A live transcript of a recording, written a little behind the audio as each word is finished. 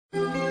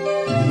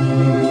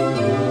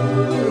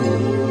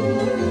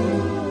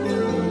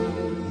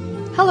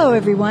Hello,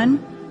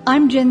 everyone.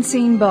 I'm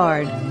Jensine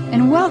Bard,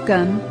 and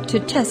welcome to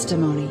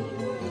Testimony,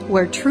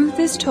 where truth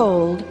is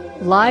told,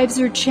 lives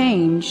are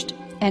changed,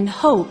 and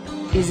hope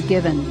is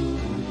given.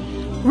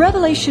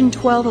 Revelation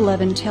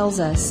 12:11 tells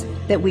us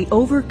that we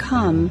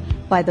overcome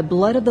by the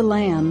blood of the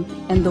Lamb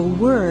and the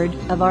word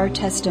of our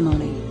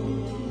testimony.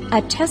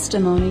 A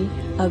testimony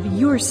of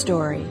your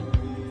story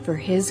for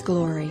His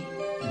glory.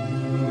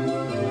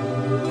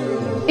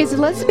 Is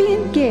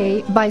lesbian,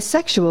 gay,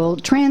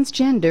 bisexual,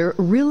 transgender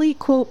really,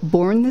 quote,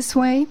 born this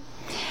way?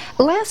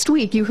 Last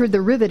week you heard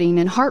the riveting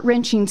and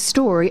heart-wrenching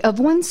story of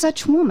one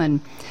such woman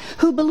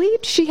who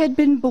believed she had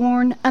been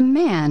born a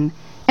man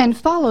and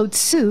followed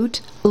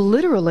suit,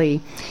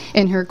 literally,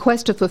 in her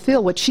quest to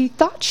fulfill what she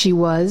thought she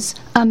was,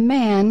 a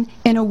man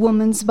in a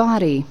woman's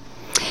body.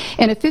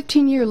 In a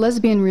 15-year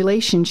lesbian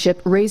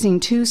relationship, raising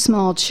two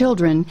small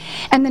children,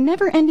 and the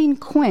never-ending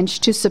quench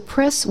to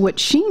suppress what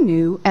she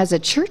knew as a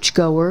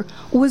churchgoer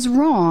was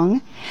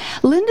wrong,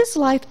 Linda's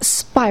life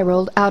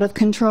spiraled out of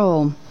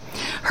control.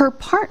 Her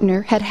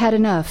partner had had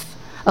enough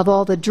of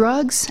all the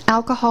drugs,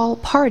 alcohol,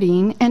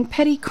 partying, and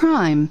petty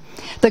crime.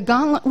 The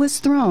gauntlet was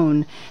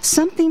thrown.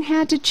 Something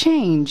had to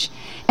change,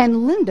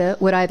 and Linda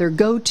would either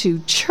go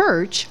to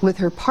church with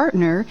her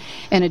partner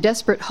in a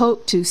desperate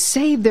hope to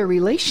save their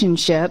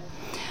relationship,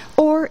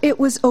 or it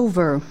was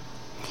over.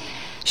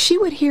 She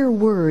would hear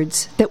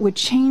words that would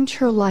change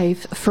her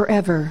life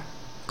forever.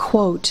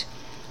 Quote,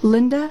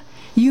 "Linda,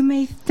 you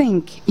may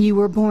think you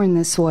were born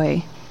this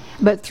way,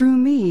 but through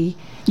me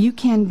you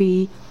can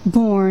be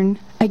born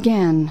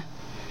again."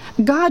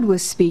 God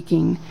was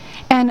speaking,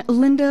 and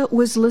Linda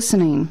was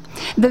listening.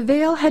 The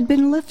veil had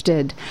been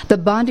lifted, the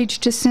bondage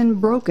to sin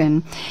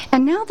broken,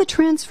 and now the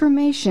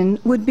transformation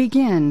would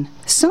begin,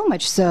 so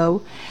much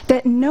so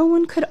that no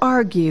one could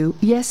argue,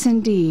 yes,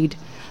 indeed,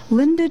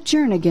 Linda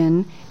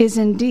Jernigan is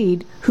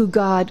indeed who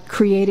God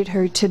created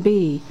her to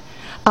be,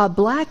 a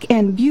black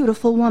and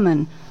beautiful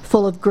woman,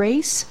 full of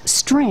grace,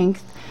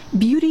 strength,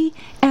 beauty,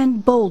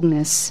 and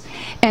boldness,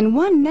 and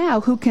one now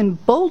who can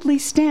boldly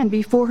stand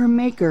before her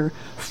Maker,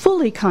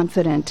 fully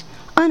confident,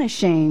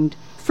 unashamed,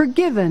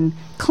 forgiven,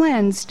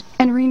 cleansed,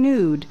 and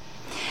renewed.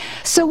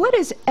 So what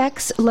is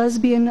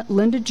ex-lesbian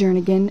Linda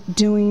Jernigan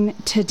doing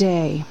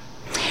today?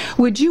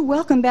 Would you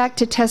welcome back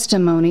to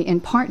Testimony in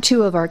part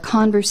 2 of our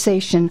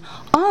conversation,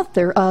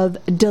 author of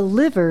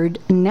Delivered,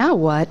 Now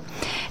What?,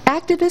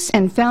 activist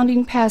and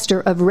founding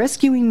pastor of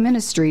Rescuing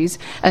Ministries,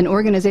 an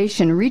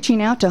organization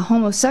reaching out to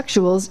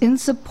homosexuals in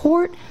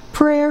support,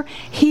 prayer,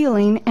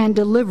 healing, and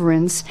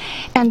deliverance,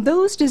 and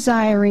those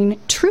desiring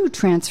true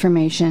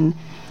transformation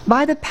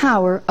by the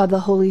power of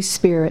the Holy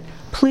Spirit.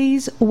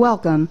 Please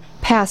welcome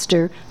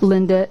Pastor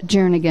Linda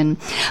Jernigan.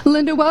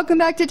 Linda, welcome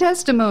back to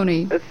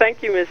Testimony.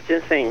 Thank you, Ms.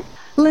 Jensine.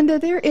 Linda,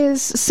 there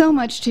is so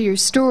much to your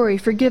story.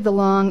 Forgive the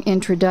long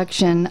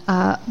introduction,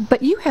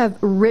 but you have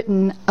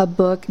written a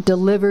book,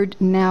 Delivered,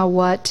 Now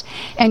What?,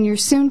 and your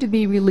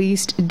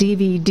soon-to-be-released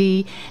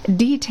DVD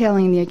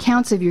detailing the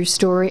accounts of your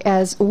story,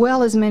 as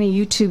well as many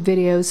YouTube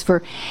videos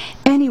for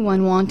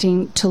anyone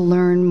wanting to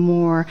learn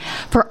more.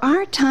 For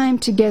our time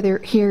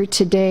together here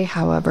today,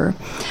 however,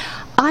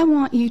 I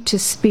want you to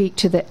speak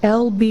to the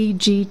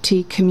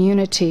LBGT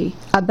community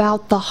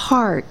about the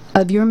heart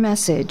of your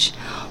message,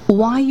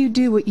 why you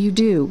do what you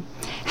do,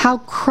 how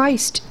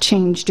Christ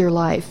changed your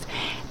life,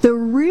 the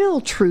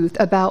real truth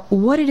about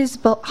what it is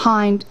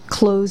behind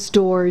closed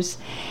doors,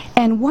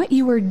 and what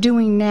you are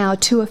doing now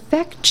to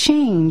effect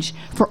change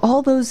for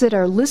all those that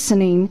are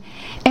listening.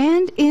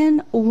 And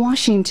in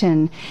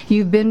Washington,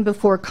 you've been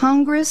before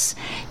Congress,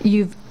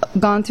 you've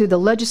gone through the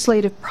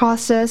legislative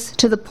process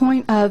to the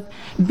point of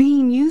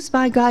being used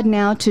by God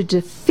now to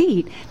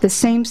defeat the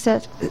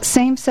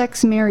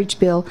same-sex marriage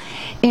bill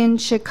in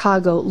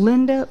Chicago.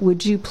 Linda,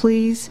 would you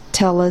please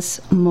tell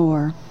us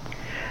more?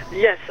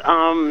 Yes,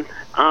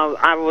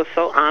 I was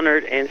so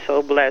honored and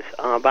so blessed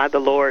by the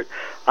Lord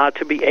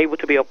to be able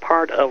to be a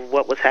part of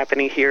what was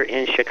happening here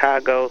in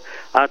Chicago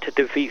to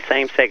defeat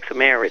same-sex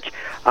marriage.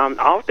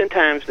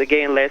 Oftentimes, the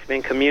gay and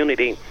lesbian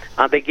community,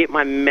 they get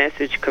my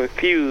message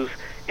confused,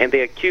 and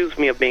they accuse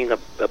me of being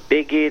a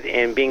bigot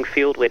and being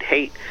filled with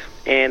hate.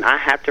 And I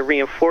have to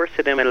reinforce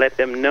to them and let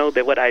them know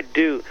that what I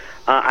do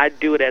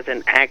it as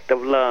an act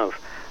of love.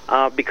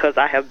 Because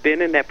I have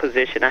been in that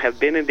position, I have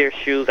been in their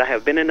shoes, I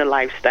have been in the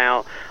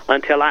lifestyle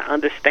until I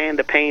understand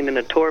the pain and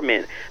the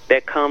torment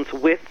that comes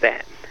with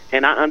that.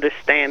 And I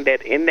understand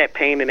that in that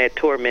pain and that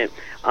torment,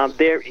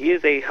 there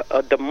is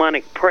a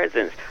demonic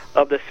presence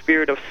of the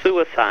spirit of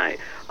suicide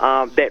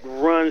that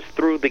runs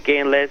through the gay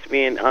and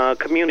lesbian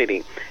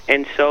community.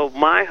 And so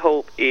my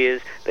hope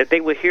is that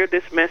they will hear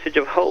this message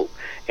of hope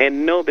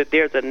and know that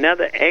there's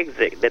another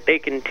exit that they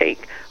can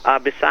take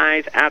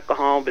besides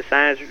alcohol,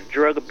 besides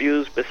drug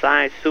abuse,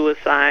 besides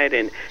suicide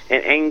and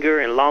anger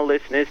and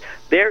lawlessness.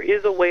 There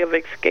is a way of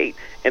escape,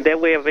 and that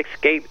way of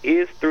escape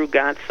is through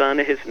God's Son,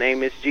 and His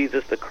name is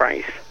Jesus the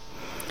Christ.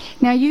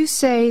 Now, you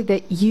say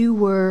that you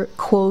were,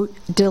 quote,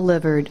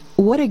 delivered.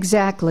 What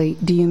exactly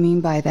do you mean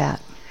by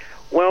that?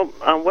 Well,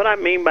 what I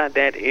mean by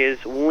that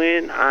is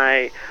when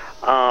I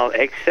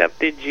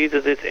accepted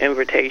Jesus'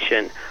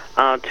 invitation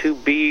to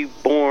be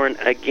born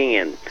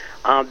again.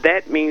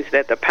 That means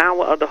that the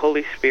power of the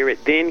Holy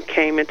Spirit then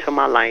came into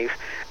my life,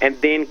 and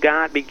then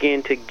God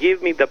began to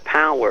give me the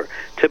power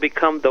to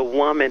become the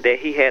woman that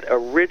He had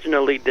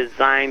originally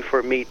designed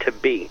for me to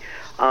be.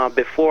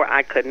 Before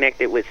I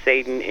connected with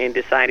Satan and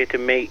decided to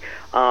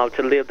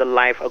live the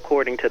life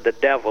according to the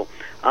devil.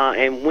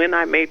 And when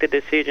I made the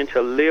decision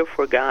to live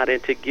for God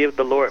and to give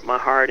the Lord my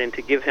heart and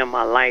to give Him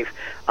my life,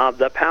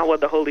 the power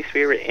of the Holy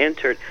Spirit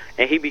entered,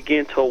 and He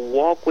began to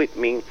walk with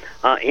me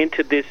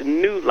into this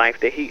new life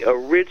that He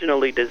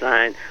originally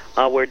designed,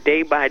 where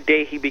day by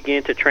day He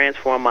began to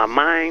transform my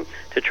mind,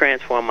 to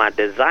transform my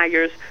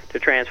desires, to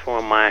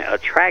transform my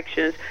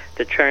attractions,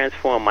 to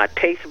transform my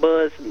taste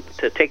buds,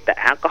 to take the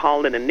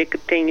alcohol and the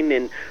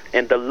nicotine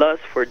and the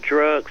lust for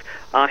drugs.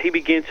 He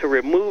began to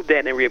remove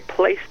that and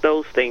replace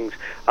those things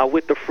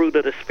with the fruit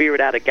of the Spirit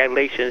out of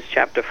Galatians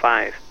chapter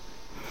 5.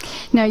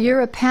 Now,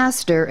 you're a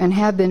pastor and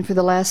have been for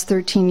the last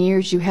 13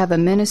 years. You have a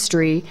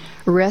ministry,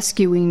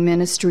 Rescuing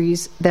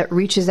Ministries, that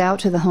reaches out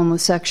to the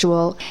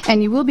homosexual,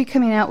 and you will be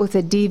coming out with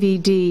a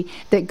DVD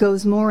that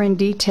goes more in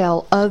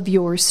detail of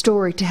your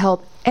story to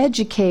help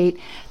educate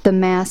the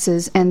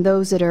masses and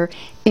those that are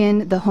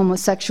in the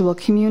homosexual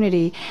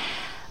community.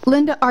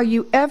 Linda, are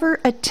you ever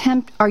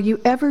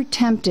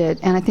tempted,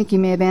 and I think you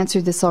may have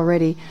answered this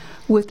already,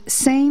 with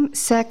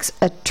same-sex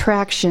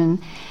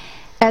attraction?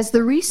 As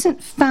the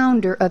recent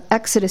founder of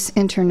Exodus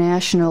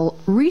International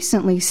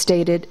recently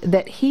stated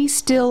that he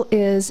still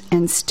is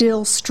and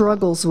still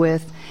struggles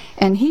with,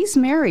 and he's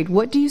married.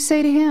 What do you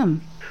say to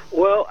him?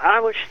 Well, I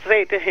would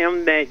say to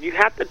him that you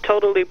have to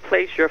totally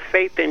place your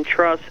faith and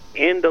trust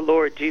in the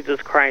Lord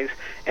Jesus Christ.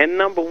 And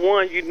number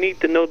one, you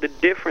need to know the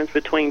difference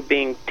between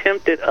being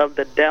tempted of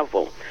the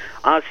devil.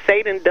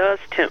 Satan does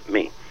tempt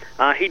me.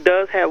 He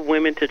does have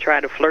women to try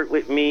to flirt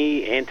with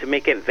me and to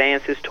make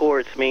advances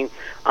towards me.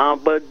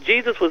 But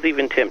Jesus was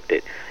even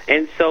tempted.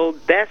 And so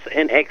that's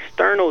an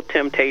external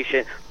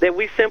temptation that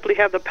we simply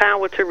have the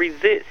power to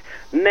resist.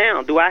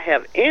 Now, do I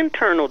have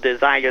internal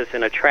desires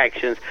and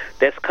attractions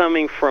that's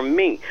coming from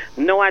me?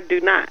 No, I do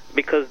not,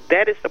 because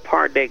that is the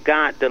part that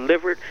God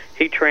delivered.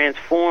 He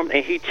transformed,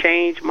 and He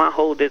changed my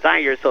whole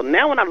desire. So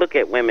now when I look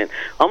at women,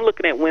 I'm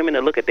looking at women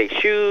to look at their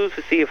shoes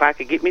to see if I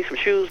could get me some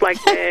shoes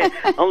like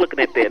that. I'm looking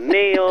at their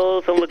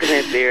nails. I'm looking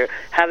at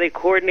how they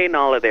coordinate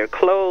all of their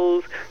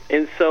clothes.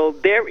 And so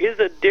there is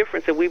a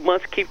difference, and we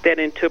must keep that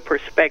into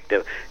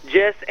perspective.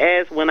 Just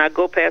as when I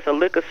go past a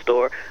liquor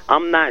store,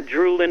 I'm not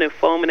drooling and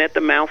foaming at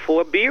the mouth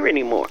for a beer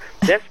anymore.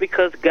 That's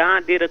because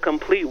God did a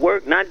complete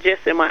work, not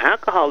just in my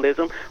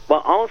alcoholism,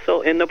 but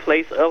also in the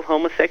place of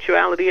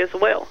homosexuality as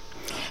well.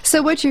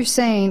 So what you're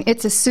saying,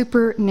 it's a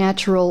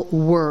supernatural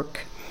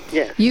work.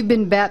 Yes. You've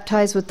been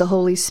baptized with the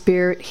Holy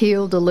Spirit,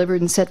 healed,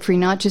 delivered, and set free,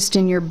 not just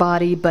in your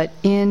body, but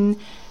in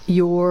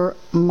your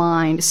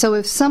mind. So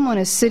if someone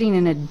is sitting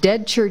in a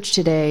dead church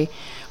today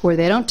where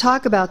they don't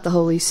talk about the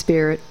Holy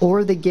Spirit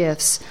or the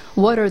gifts,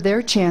 what are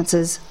their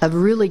chances of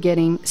really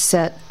getting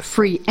set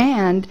free?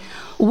 And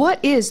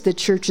what is the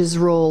church's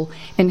role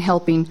in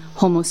helping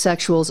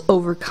homosexuals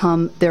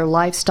overcome their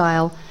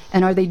lifestyle?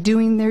 And are they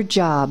doing their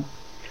job?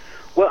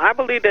 Well, I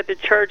believe that the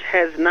church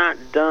has not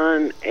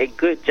done a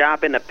good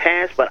job in the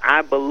past, but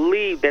I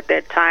believe that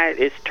that tide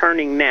is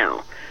turning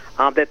now,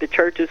 that the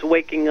church is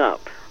waking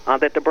up.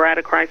 That the bride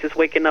of Christ is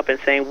waking up and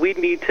saying we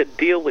need to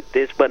deal with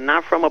this, but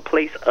not from a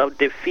place of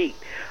defeat.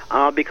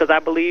 Because I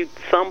believe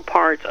some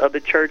parts of the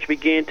church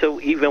begin to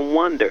even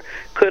wonder,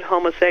 could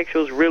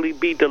homosexuals really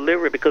be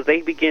delivered? Because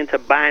they begin to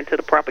buy into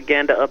the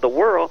propaganda of the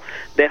world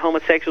that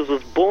homosexuals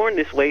was born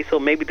this way, so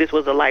maybe this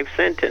was a life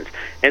sentence.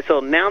 And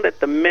so now that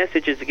the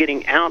message is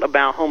getting out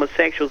about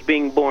homosexuals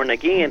being born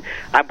again,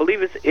 I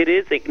believe it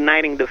is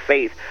igniting the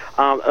faith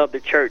of the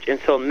church. And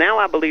so now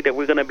I believe that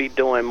we're going to be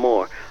doing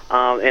more,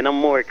 and I'm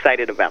more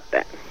excited about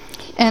that.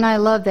 And I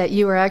love that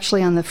you are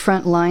actually on the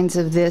front lines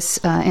of this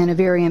in a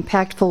very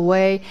impactful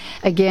way.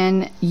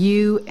 Again,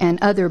 you and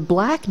other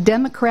black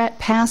Democrat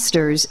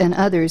pastors and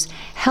others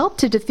helped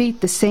to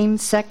defeat the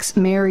same-sex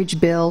marriage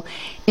bill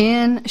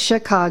in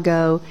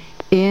Chicago,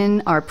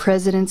 in our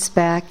president's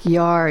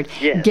backyard.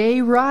 Yes.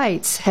 Gay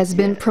rights has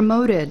been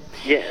promoted.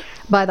 Yes.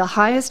 By the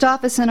highest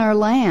office in our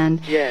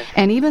land. Yes.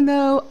 And even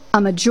though a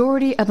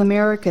majority of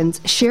Americans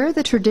share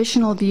the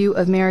traditional view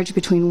of marriage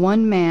between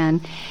one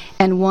man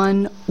and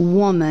one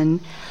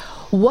woman,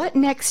 what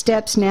next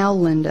steps now,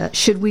 Linda,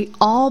 should we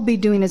all be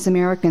doing as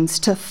Americans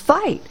to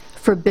fight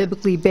for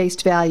biblically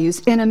based values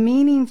in a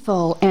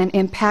meaningful and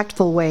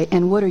impactful way?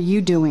 And what are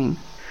you doing?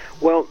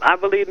 Well, I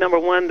believe, number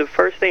one, the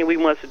first thing we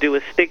must do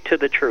is stick to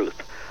the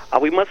truth.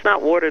 We must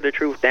not water the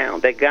truth down,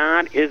 that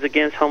God is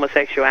against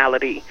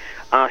homosexuality.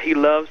 He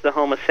loves the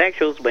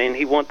homosexuals, and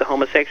He wants the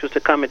homosexuals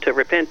to come into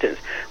repentance.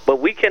 But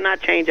we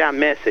cannot change our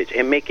message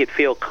and make it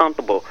feel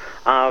comfortable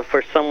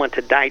for someone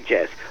to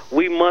digest.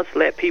 we must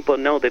let people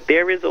know that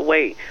there is a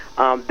way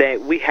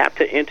that we have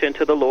to enter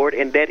into the Lord,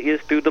 and that is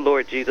through the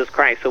Lord Jesus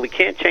Christ. So we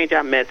can't change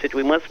our message.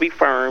 We must be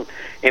firm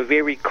and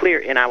very clear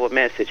in our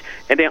message.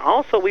 And then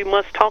also we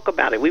must talk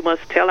about it. We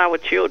must tell our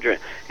children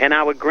and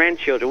our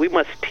grandchildren. We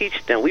must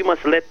teach them. We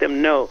must let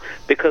them know,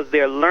 because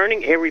they're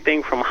learning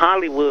everything from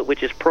Hollywood,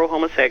 which is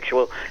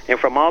pro-homosexual, and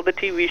from all the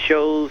TV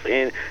shows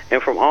and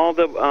from all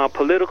the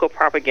political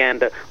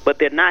propaganda, but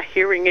they're not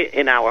hearing it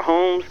in our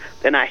homes.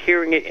 They're not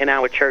hearing it in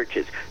our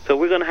churches. So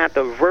we're going to have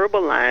to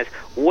verbalize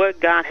what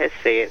God has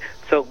said.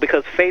 So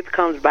because faith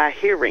comes by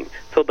hearing.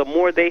 So the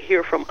more they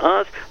hear from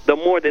us, the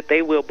more that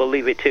they will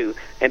believe it too.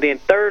 And then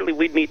thirdly,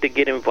 we need to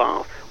get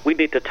involved. We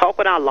need to talk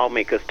with our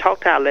lawmakers,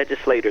 talk to our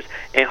legislators,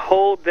 and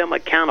hold them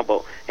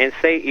accountable and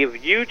say,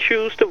 if you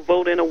choose to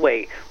vote in a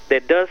way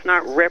that does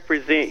not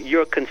represent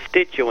your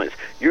constituents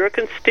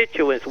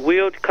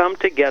will come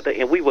together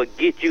and we will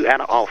get you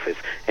out of office.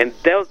 And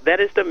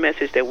that is the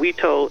message that we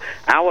told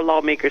our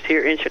lawmakers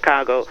here in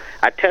Chicago.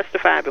 I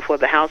testified before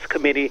the House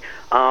committee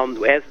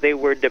as they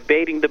were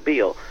debating the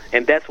bill.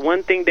 And that's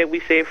one thing that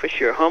we said for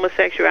sure.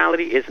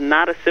 Homosexuality is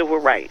not a civil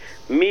right.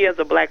 Me as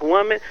a black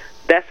woman,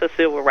 that's a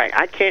civil right.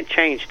 I can't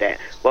change that.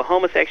 But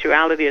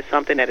homosexuality is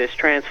something that is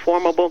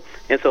transformable,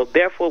 and so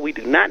therefore we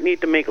do not need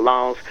to make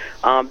laws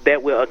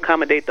that will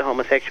accommodate the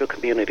homosexual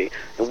community.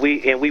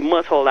 And we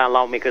must hold our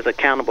lawmakers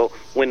accountable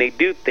when they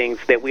do things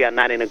that we are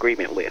not in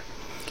agreement with.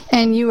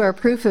 And you are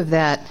proof of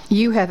that.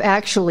 You have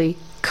actually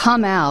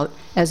come out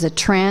as a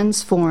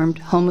transformed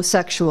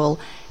homosexual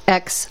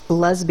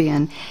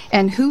ex-lesbian.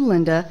 And who,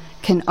 Linda,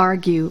 can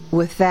argue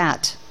with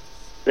that?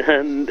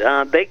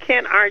 They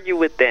can't argue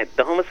with that.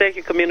 The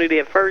homosexual community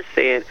at first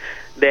said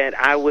that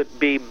I would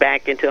be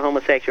back into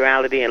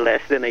homosexuality in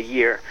less than a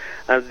year.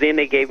 Then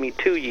they gave me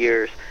 2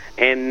 years.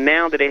 And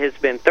now that it has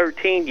been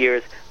 13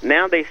 years,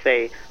 now they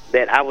say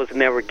that I was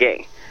never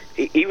gay.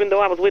 Even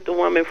though I was with the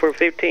woman for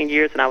 15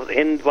 years and I was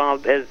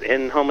involved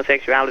in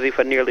homosexuality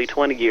for nearly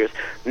 20 years,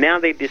 now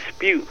they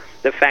dispute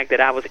the fact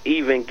that I was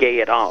even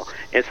gay at all.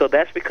 And so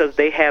that's because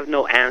they have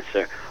no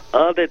answer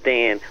other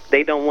than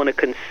they don't want to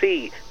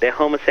concede that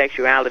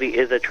homosexuality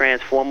is a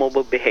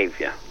transformable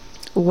behavior.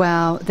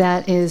 Wow,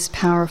 that is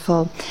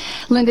powerful.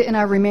 Linda, in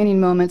our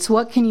remaining moments,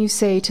 what can you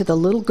say to the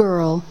little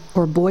girl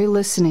or boy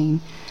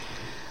listening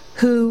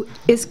who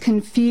is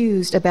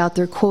confused about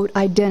their, quote,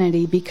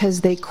 identity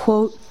because they,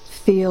 quote,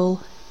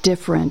 feel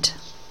different?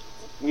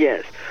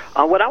 Yes.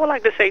 What I would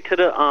like to say to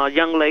the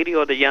young lady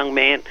or the young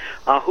man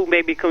who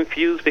may be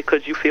confused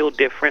because you feel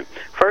different,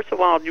 first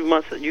of all,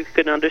 you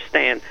can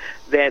understand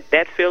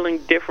that feeling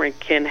different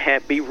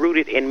can be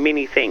rooted in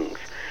many things.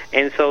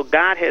 And so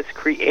God has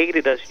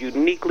created us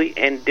uniquely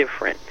and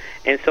different.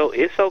 And so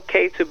it's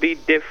okay to be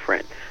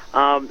different.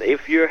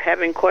 If you're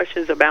having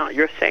questions about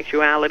your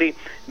sexuality,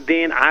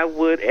 then I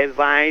would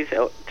advise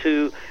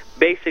to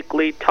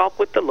basically talk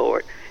with the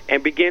Lord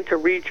and begin to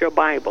read your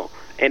Bible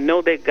and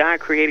know that God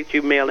created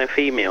you male and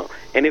female.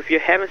 And if you're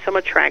having some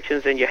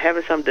attractions and you're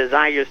having some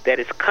desires that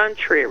is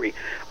contrary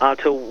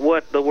to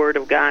what the Word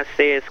of God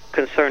says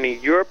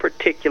concerning your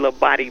particular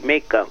body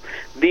makeup,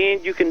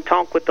 then you can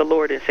talk with the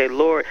Lord and say,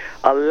 Lord,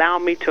 allow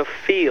me to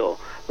feel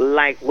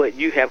like what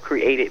you have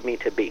created me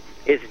to be.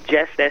 It's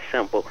just that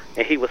simple.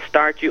 And he will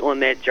start you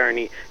on that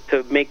journey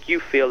to make you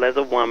feel as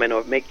a woman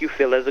or make you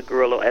feel as a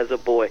girl or as a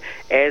boy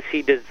as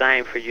he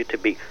designed for you to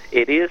be.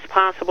 It is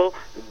possible.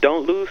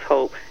 Don't lose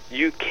hope.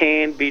 You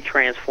can be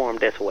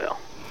transformed as well.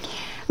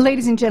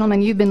 Ladies and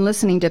gentlemen, you've been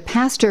listening to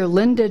Pastor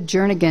Linda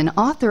Jernigan,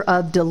 author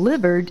of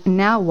Delivered,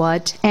 Now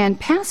What, and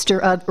pastor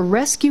of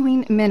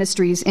Rescuing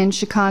Ministries in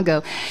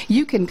Chicago.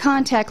 You can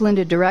contact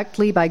Linda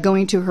directly by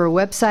going to her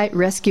website,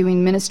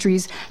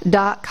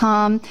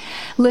 rescuingministries.com.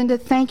 Linda,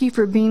 thank you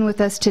for being with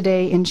us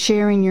today and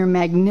sharing your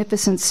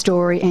magnificent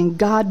story, and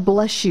God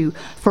bless you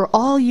for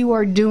all you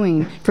are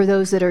doing for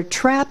those that are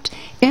trapped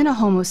in a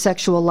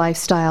homosexual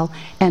lifestyle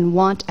and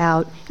want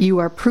out. You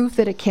are proof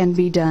that it can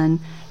be done.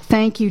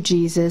 Thank you,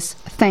 Jesus.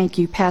 Thank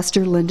you,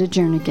 Pastor Linda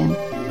Jernigan.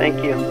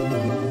 Thank you.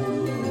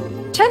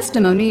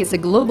 Testimony is a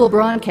global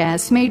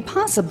broadcast made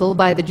possible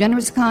by the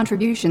generous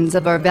contributions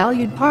of our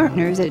valued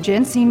partners at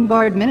Jensine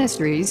Bard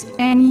Ministries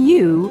and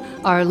you,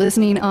 our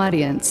listening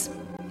audience.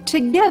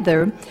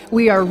 Together,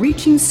 we are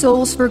reaching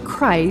souls for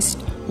Christ,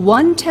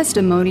 one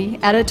testimony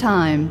at a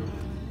time.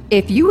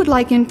 If you would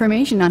like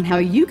information on how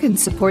you can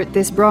support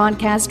this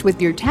broadcast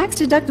with your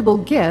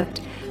tax-deductible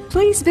gift,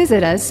 please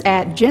visit us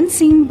at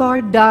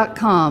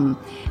jensinebard.com.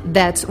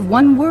 That's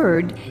one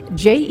word,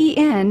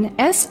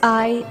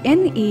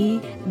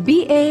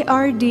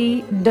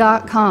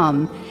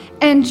 JENSINEBARD.com.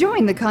 And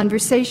join the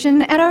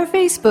conversation at our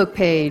Facebook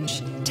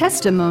page,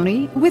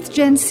 Testimony with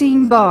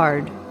Jensine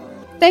Bard.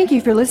 Thank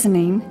you for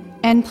listening,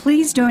 and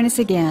please join us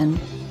again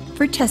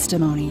for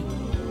Testimony.